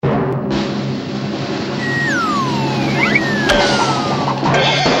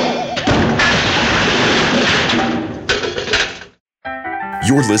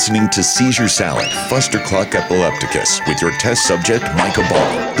You're listening to Seizure Salad, Fustercluck Epilepticus, with your test subject, Micah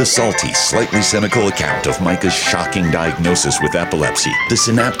Ball. The salty, slightly cynical account of Micah's shocking diagnosis with epilepsy, the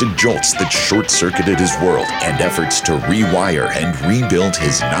synaptic jolts that short-circuited his world, and efforts to rewire and rebuild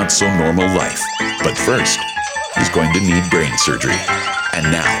his not-so-normal life. But first, he's going to need brain surgery.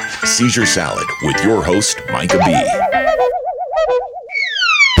 And now, Seizure Salad with your host, Micah B.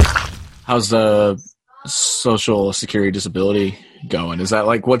 How's the Social Security disability going? Is that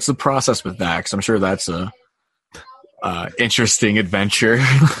like, what's the process with that? Because I'm sure that's a interesting adventure.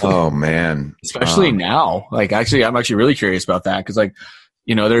 Oh man, especially now. Like, actually, I'm actually really curious about that because, like,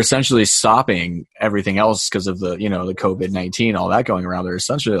 you know, they're essentially stopping everything else because of the, you know, the COVID-19, all that going around. They're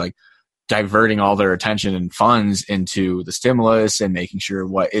essentially like diverting all their attention and funds into the stimulus and making sure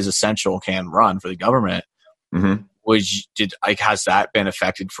what is essential can run for the government. Mm-hmm. Has that been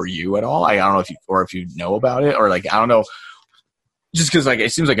affected for you at all? I don't know if you know about it, or like, I don't know, just because like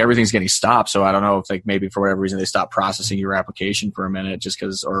it seems like everything's getting stopped. So I don't know if like maybe for whatever reason they stopped processing your application for a minute, just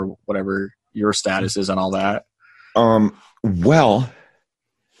because, or whatever your status is on all that. Well,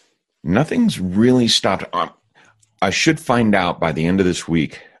 nothing's really stopped. I should find out by the end of this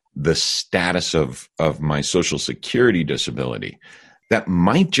week the status of my Social Security disability. That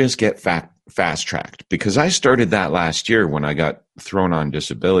might just get fast-tracked because I started that last year when I got thrown on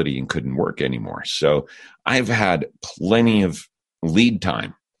disability and couldn't work anymore. So I've had plenty of lead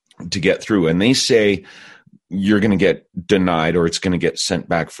time to get through. And they say you're going to get denied or it's going to get sent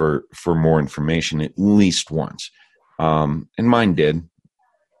back for more information at least once. And mine did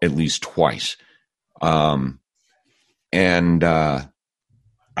at least twice. And I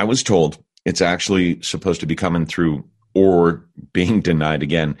was told it's actually supposed to be coming through or being denied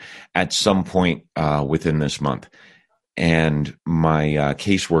again at some point within this month. And my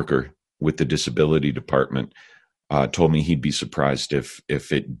caseworker with the disability department told me he'd be surprised if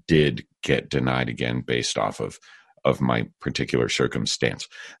it did get denied again based off of my particular circumstance.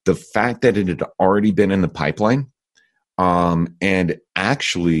 The fact that it had already been in the pipeline and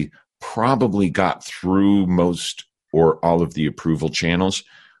actually probably got through most or all of the approval channels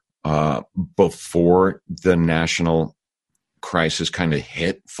before the national crisis kind of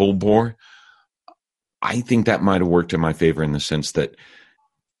hit full bore, I think that might have worked in my favor in the sense that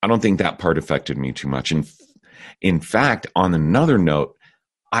I don't think that part affected me too much. And in fact, on another note,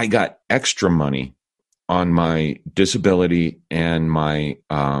 I got extra money on my disability and my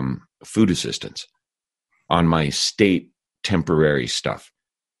food assistance on my state temporary stuff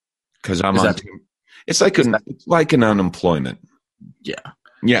because I'm on. It's like an unemployment.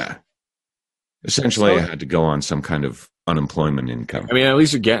 Yeah. Essentially, I had to go on some kind of unemployment income. I mean, at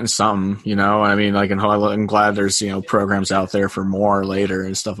least you're getting something, you know. I mean, like, and I'm glad there's, you know, programs out there for more later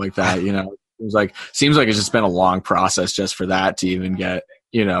and stuff like that. You know, seems like it's just been a long process just for that to even get,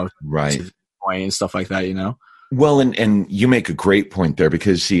 you know, right to the point and stuff like that. You know. Well, and you make a great point there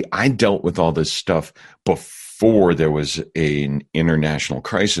because see, I dealt with all this stuff before there was an international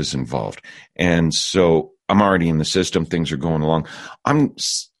crisis involved, and so I'm already in the system. Things are going along.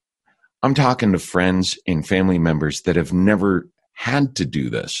 I'm talking to friends and family members that have never had to do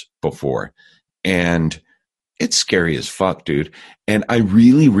this before. And it's scary as fuck, dude. And I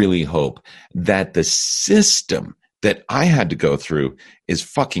really, really hope that the system that I had to go through is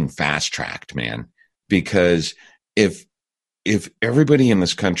fucking fast-tracked, man. Because if everybody in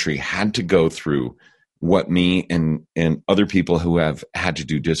this country had to go through what me and other people who have had to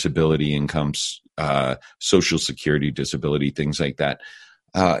do disability incomes, Social Security disability, things like that,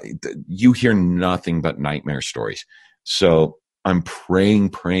 you hear nothing but nightmare stories. So I'm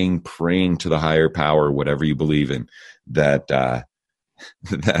praying to the higher power, whatever you believe in, that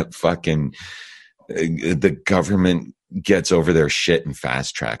that fucking the government gets over their shit and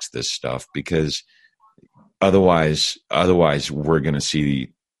fast tracks this stuff, because otherwise we're going to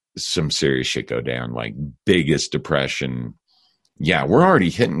see some serious shit go down, like biggest depression. Yeah, we're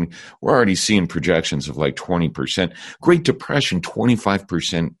already seeing projections of like 20%. Great Depression,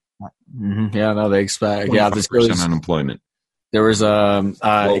 25%. Mm-hmm. Yeah, no, they expect. Yeah, this unemployment. There was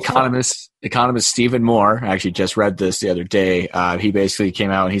economist Stephen Moore. I actually just read this the other day. He basically came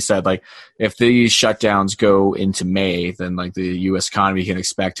out and he said, like, if these shutdowns go into May, then like the U.S. economy can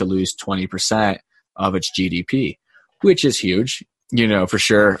expect to lose 20% of its GDP, which is huge, you know, for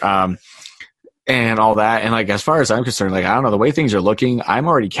sure. And all that. And like, as far as I'm concerned, like, I don't know, the way things are looking, I'm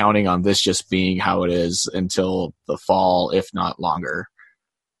already counting on this just being how it is until the fall, if not longer.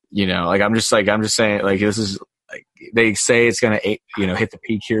 You know, like, I'm just saying, like, this is like, they say it's going to, you know, hit the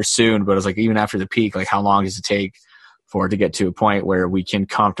peak here soon, but it's like, even after the peak, like, how long does it take for it to get to a point where we can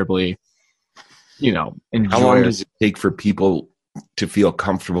comfortably, you know, enjoy. How long does it take for people to feel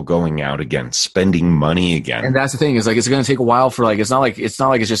comfortable going out again, spending money again. And that's the thing, is like, it's going to take a while for like, it's not like it's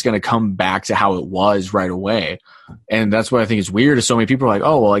just going to come back to how it was right away. And that's what I think is weird, is so many people are like,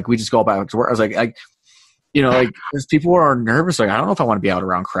 oh, well, like we just go back to work. I was like, you know, like people are nervous. Like, I don't know if I want to be out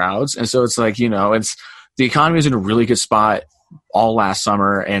around crowds. And so it's like, you know, the economy is in a really good spot all last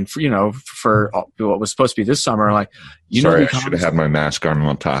summer, and for what was supposed to be this summer, like, Sorry, I should have had my mask on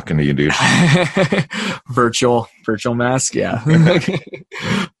while talking to you, dude. virtual mask, yeah.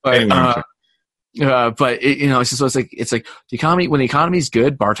 But it's like the economy. When the economy is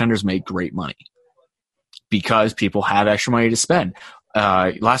good, bartenders make great money because people have extra money to spend.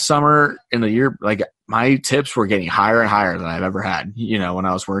 Last summer in the year, like, my tips were getting higher and higher than I've ever had, you know, when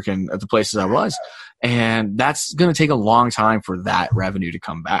I was working at the places I was. And that's going to take a long time for that revenue to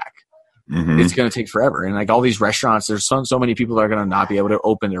come back. Mm-hmm. It's going to take forever. And like all these restaurants, there's so many people that are going to not be able to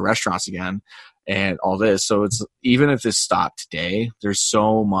open their restaurants again and all this. So it's, even if this stopped today, there's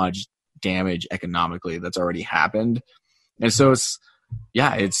so much damage economically that's already happened. And so it's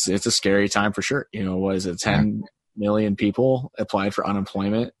a scary time for sure. You know, what is it? 10 million people applied for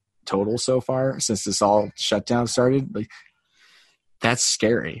unemployment total so far since this all shutdown started. Like, that's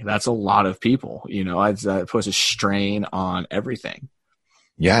scary. That's a lot of people, you know, that puts a strain on everything.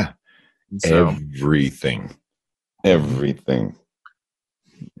 Yeah. So, everything.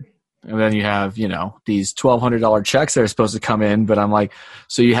 And then you have, you know, these $1,200 checks that are supposed to come in, but I'm like,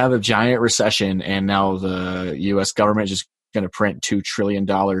 so you have a giant recession and now the U.S. government is just going to print $2 trillion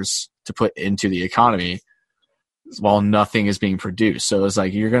to put into the economy while nothing is being produced. So it's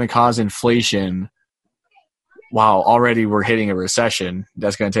like, you're going to cause inflation while already we're hitting a recession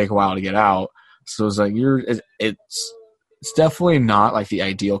that's going to take a while to get out. So it's like, it's definitely not like the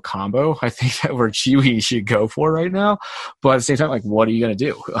ideal combo. I think that we should go for right now. But at the same time, like, what are you going to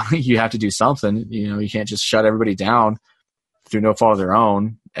do? You have to do something. You know, you can't just shut everybody down through no fault of their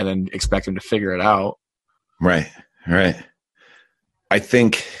own and then expect them to figure it out. Right. I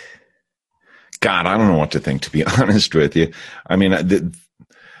think, God, I don't know what to think, to be honest with you. I mean,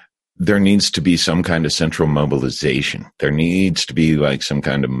 there needs to be some kind of central mobilization. There needs to be like some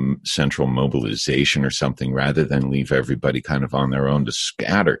kind of central mobilization or something, rather than leave everybody kind of on their own to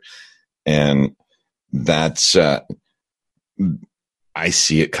scatter. And that's, I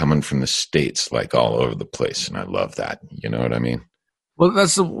see it coming from the States, like all over the place. And I love that. You know what I mean? Well,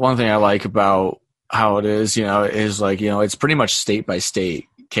 that's the one thing I like about how it is, you know, is like, you know, it's pretty much state by state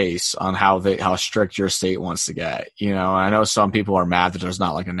case on how strict your state wants to get. You know, I know some people are mad that there's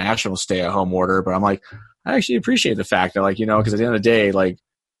not like a national stay-at-home order, but I'm like, I actually appreciate the fact that, like, you know, because at the end of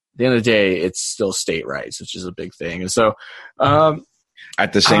the day, it's still state rights, which is a big thing. And so,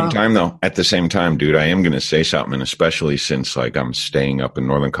 at the same time, dude, I am going to say something, and especially since like I'm staying up in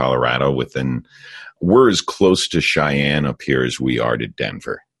northern Colorado, we're as close to Cheyenne up here as we are to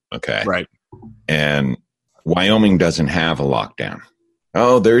Denver. Okay, right, and Wyoming doesn't have a lockdown.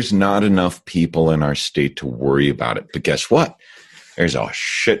 Oh, there's not enough people in our state to worry about it. But guess what? There's a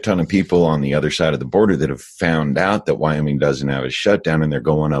shit ton of people on the other side of the border that have found out that Wyoming doesn't have a shutdown, and they're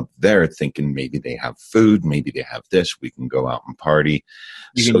going up there thinking maybe they have food, maybe they have this, we can go out and party.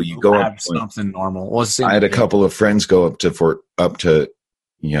 You go up something normal. I had a couple of friends go up to,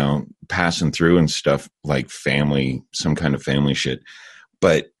 you know, passing through and stuff, like some kind of family shit.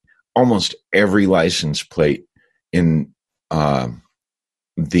 But almost every license plate in,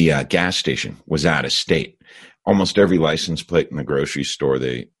 the gas station was out of state. Almost every license plate in the grocery store,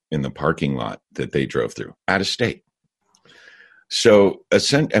 in the parking lot that they drove through, out of state. So,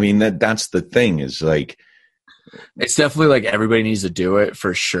 I mean, that's the thing, is like, it's definitely like everybody needs to do it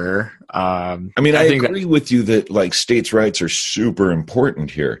for sure. I mean, I agree with you that like states' rights are super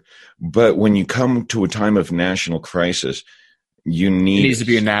important here, but when you come to a time of national crisis, it needs to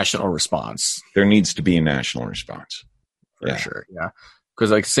be a national response. There needs to be a national response. For sure, yeah. Because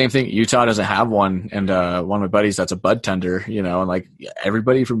like same thing, Utah doesn't have one, and one of my buddies that's a bud tender, you know, and like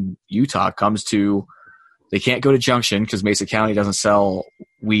everybody from Utah comes to, they can't go to Junction because Mesa County doesn't sell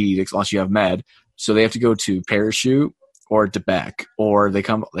weed unless you have med, so they have to go to Parachute or DeBeck, or they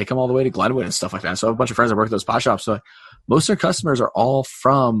come all the way to Glenwood and stuff like that. So I have a bunch of friends that work at those pot shops, so most of their customers are all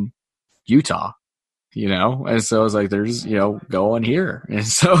from Utah, you know, and so it's like they're just, you know, going here, and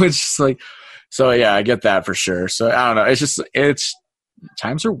so it's just like, so yeah, I get that for sure. So I don't know, it's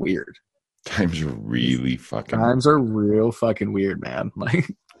times are weird. Times are really fucking. Times are real fucking weird, man.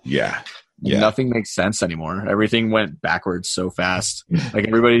 Like, yeah. Nothing makes sense anymore. Everything went backwards so fast. Like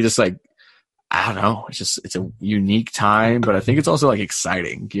everybody just like, I don't know. It's a unique time, but I think it's also like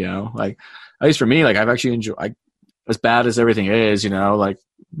exciting. You know, like at least for me, like I've actually enjoyed. as bad as everything is, like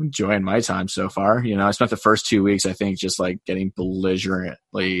enjoying my time so far. I spent the first 2 weeks, I think, just like getting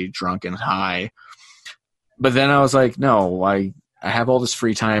belligerently drunk and high. But then I was like, no, I have all this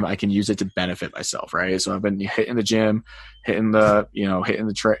free time. I can use it to benefit myself, right? So I've been hitting the gym, hitting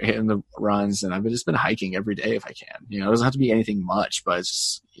the runs, and I've just been hiking every day if I can. It doesn't have to be anything much, but it's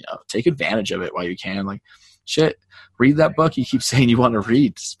just, take advantage of it while you can. Like, shit, read that book you keep saying you want to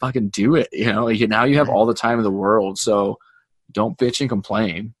read. Just fucking do it. Now you have all the time in the world, so don't bitch and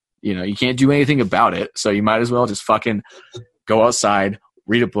complain. You can't do anything about it, so you might as well just fucking go outside,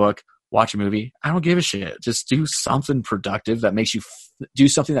 read a book, watch a movie. I don't give a shit. Just do something productive that makes you do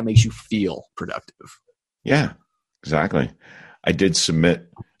something that makes you feel productive. Yeah, exactly. I did submit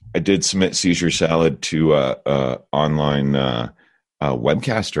Seizure Salad to online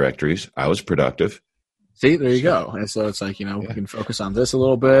webcast directories. I was productive. See, there you go. And so it's like, we can focus on this a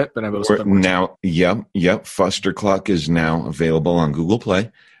little bit, but now, yep. Fustercluck is now available on Google Play,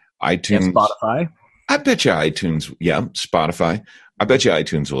 iTunes, and Spotify. I bet you iTunes, Spotify. I bet you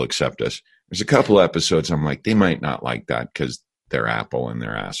iTunes will accept us. There's a couple episodes I'm like, they might not like that because they're Apple and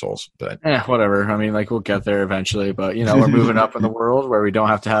they're assholes. But whatever. I mean, like, we'll get there eventually. But we're moving up in the world where we don't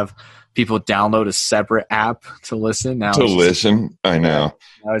have to have people download a separate app to listen now. I know.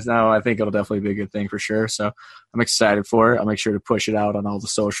 Now I think it'll definitely be a good thing for sure. So I'm excited for it. I'll make sure to push it out on all the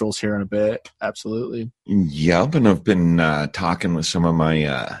socials here in a bit. Absolutely. Yep, and I've been talking with some of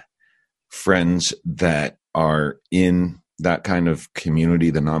my friends that are in that kind of community,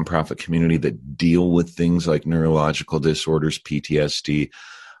 the nonprofit community that deal with things like neurological disorders, PTSD,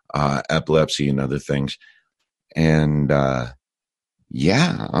 epilepsy, and other things. And I'm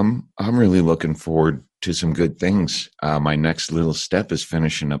really looking forward to some good things. My next little step is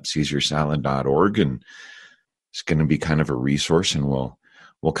finishing up seizuresalad.org, and it's going to be kind of a resource, and we'll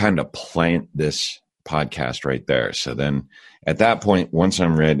kind of plant this podcast right there. So then at that point, once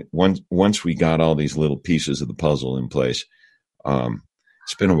I'm ready, once we got all these little pieces of the puzzle in place,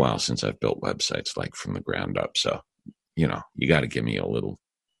 it's been a while since I've built websites like from the ground up. So, you got to give me a little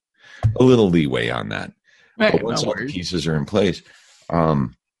leeway on that. Hey, but once all the pieces are in place,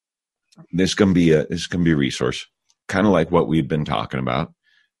 this can be a resource, kind of like what we've been talking about.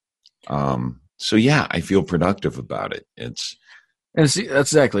 So yeah, I feel productive about it. And see,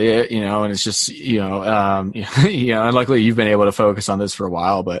 that's exactly it, and it's just, and luckily you've been able to focus on this for a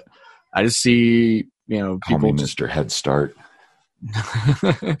while, but I just see, people. Call me Mr. Head Start.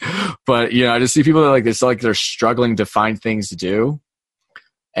 But, I just see people that like this, like they're struggling to find things to do.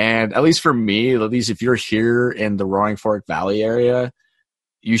 And at least for me, at least if you're here in the Roaring Fork Valley area,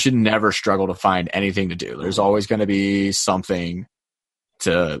 you should never struggle to find anything to do. There's always going to be something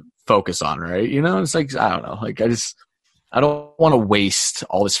to focus on, right? It's like, I don't know, like I don't want to waste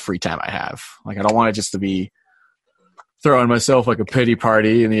all this free time I have. Like, I don't want it just to be throwing myself like a pity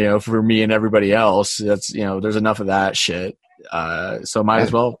party and, for me and everybody else. That's, there's enough of that shit. So might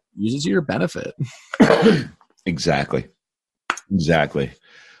as well use it to your benefit. Exactly. It's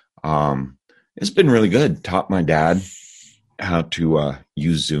been really good. Taught my dad how to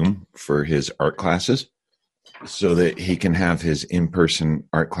use Zoom for his art classes so that he can have his in-person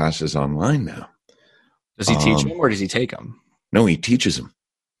art classes online now. Does he teach them or does he take them? No, he teaches them.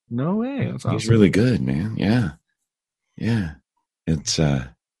 No way. That's awesome. He's really good, man. Yeah. It's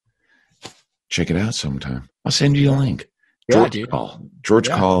check it out sometime. I'll send you a link. George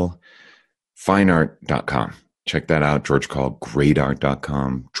Call fineart.com. Check that out. George Call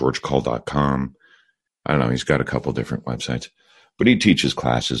greatart.com, georgecall.com. I don't know. He's got a couple different websites, but he teaches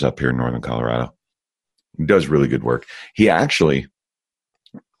classes up here in Northern Colorado. He does really good work. He actually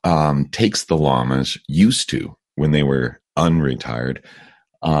takes the llamas, used to when they were unretired,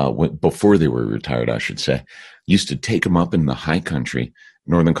 before they were retired, I should say, used to take them up in the high country,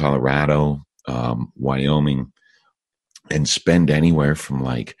 Northern Colorado, Wyoming, and spend anywhere from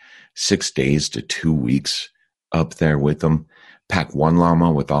like 6 days to 2 weeks up there with them. Pack one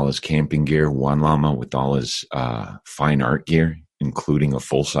llama with all his camping gear, one llama with all his fine art gear, including a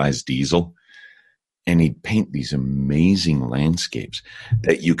full-size diesel. And he'd paint these amazing landscapes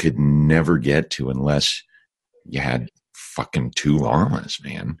that you could never get to unless you had fucking 2 llamas,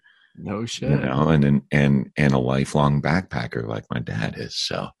 man. No shit. And a lifelong backpacker like my dad is.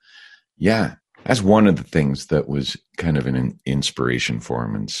 So, yeah, that's one of the things that was kind of an inspiration for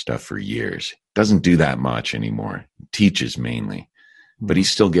him and stuff for years. Doesn't do that much anymore. Teaches mainly, but he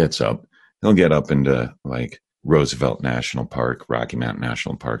still gets up. He'll get up into like Roosevelt National Park, Rocky Mountain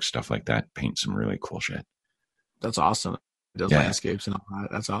National Park, stuff like that. Paint some really cool shit. That's awesome. He does landscapes and all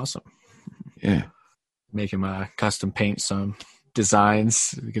that. That's awesome. Yeah. Make him custom paint some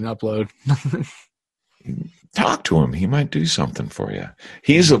designs we can upload. talk to him. He might do something for you.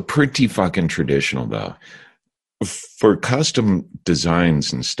 He's a pretty fucking traditional, though. For custom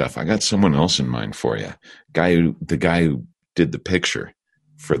designs and stuff, I got someone else in mind for you. The guy who did the picture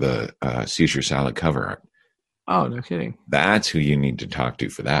for the Seizure Salad cover art. Oh, no kidding. That's who you need to talk to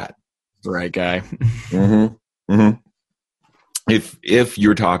for that. The right guy. Mm-hmm. Mm-hmm. If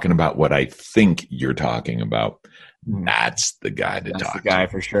you're talking about what I think you're talking about, that's the guy to talk to. That's the guy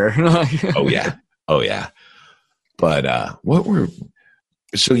for sure. Oh yeah. But I've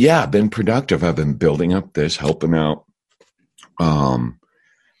been productive. I've been building up this, helping out,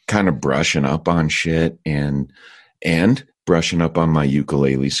 kind of brushing up on shit and brushing up on my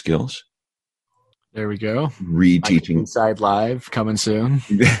ukulele skills. There we go. Reteaching Inside Live coming soon.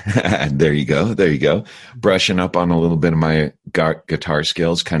 There you go. Brushing up on a little bit of my guitar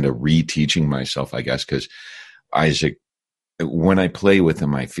skills, kind of reteaching myself, I guess, because Isaac, when I play with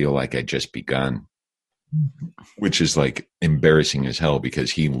him, I feel like I just begun, which is like embarrassing as hell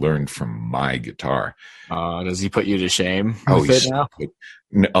because he learned from my guitar. Does he put you to shame? Oh,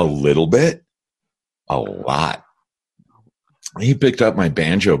 a little bit, a lot. He picked up my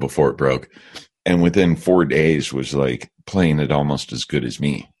banjo before it broke. And within 4 days was like playing it almost as good as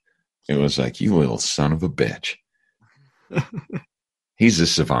me. It was like, you little son of a bitch. He's a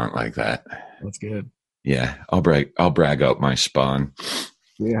savant like that. That's good. Yeah, I'll brag out my spawn.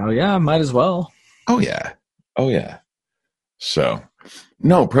 Yeah, might as well. Oh yeah. So,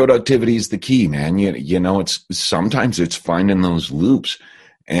 no, productivity is the key, man. You know, it's sometimes it's finding those loops,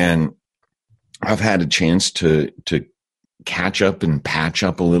 and I've had a chance to catch up and patch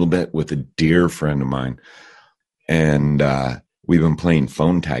up a little bit with a dear friend of mine. And we've been playing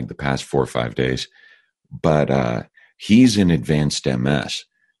phone tag the past 4 or 5 days. But he's in advanced MS.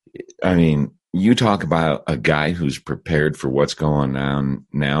 I mean, you talk about a guy who's prepared for what's going on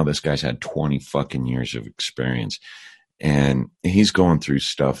now. This guy's had 20 fucking years of experience. And he's going through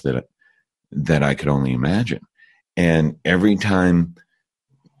stuff that I could only imagine. And every time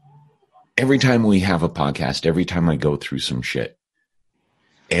we have a podcast, every time I go through some shit,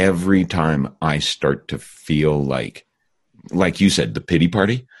 every time I start to feel like you said, the pity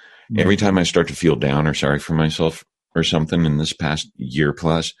party, every time I start to feel down or sorry for myself or something in this past year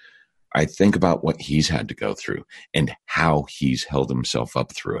plus, I think about what he's had to go through and how he's held himself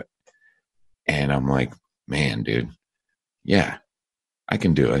up through it. And I'm like, man, dude, yeah, I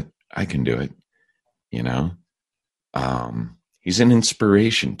can do it. You know, he's an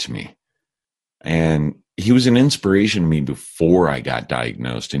inspiration to me. And he was an inspiration to me before I got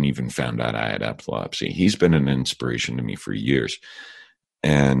diagnosed and even found out I had epilepsy. He's been an inspiration to me for years.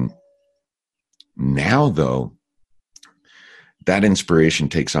 And now, though, that inspiration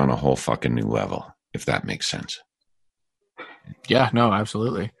takes on a whole fucking new level, if that makes sense. Yeah, no,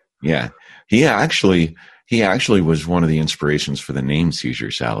 absolutely. Yeah. He actually was one of the inspirations for the name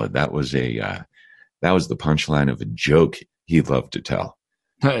Seizure Salad. That was the punchline of a joke he loved to tell.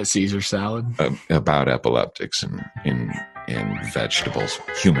 Caesar salad about epileptics and vegetables,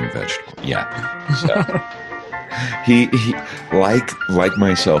 human vegetables. Yeah. So he like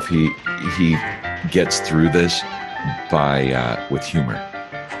myself, he gets through this with humor.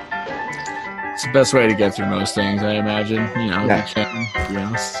 It's the best way to get through most things, I imagine. You know, yeah.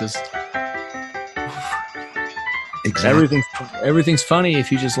 It's just exactly. Everything's funny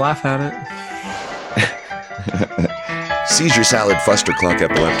if you just laugh at it. Seizure Salad Fustercluck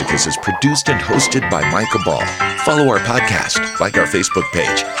Epilepticus is produced and hosted by Micah Ball. Follow our podcast, like our Facebook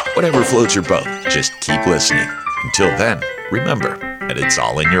page. Whatever floats your boat, just keep listening. Until then, remember that it's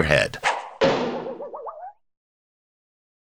all in your head.